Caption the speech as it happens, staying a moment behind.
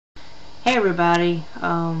Hey everybody,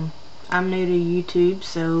 I'm new to YouTube,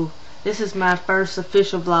 so this is my first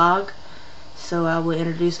official vlog, so I will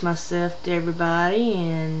introduce myself to everybody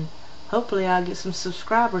and hopefully I'll get some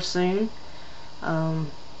subscribers soon.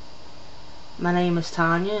 Um, my name is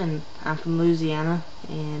Tanya and I'm from Louisiana,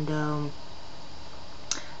 and I'm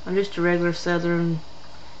just a regular southern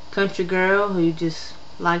country girl who just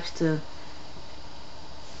likes to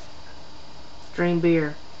drink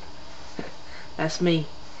beer. That's me.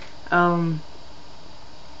 Um,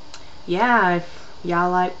 yeah, if y'all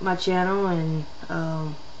like my channel and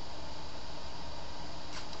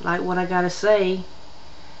like what I gotta say,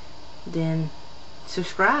 then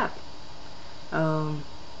subscribe. um,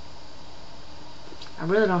 I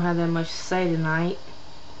really don't have that much to say tonight.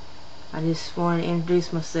 I just want to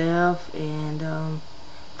introduce myself and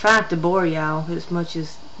try not to bore y'all as much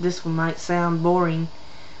as this one might sound boring.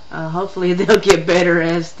 Hopefully they'll get better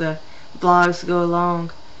as the vlogs go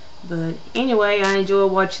along. But anyway, I enjoy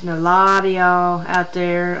watching a lot of y'all out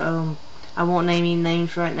there. I won't name any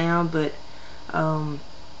names right now, but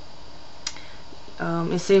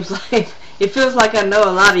it seems like it feels like I know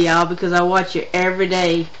a lot of y'all because I watch it every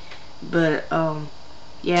day. But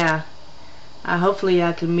yeah, hopefully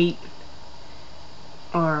I can meet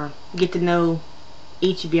or get to know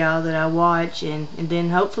each of y'all that I watch, and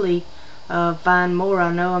then hopefully find more.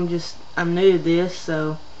 I know I'm new to this,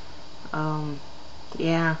 so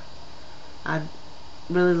yeah, I'd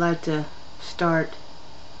really like to start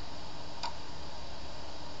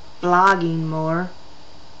vlogging more,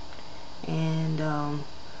 and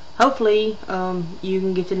hopefully you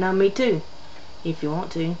can get to know me too if you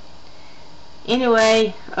want to.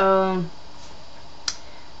 Anyway, I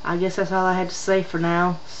guess that's all I had to say for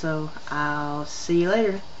now, so I'll see you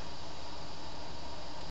later.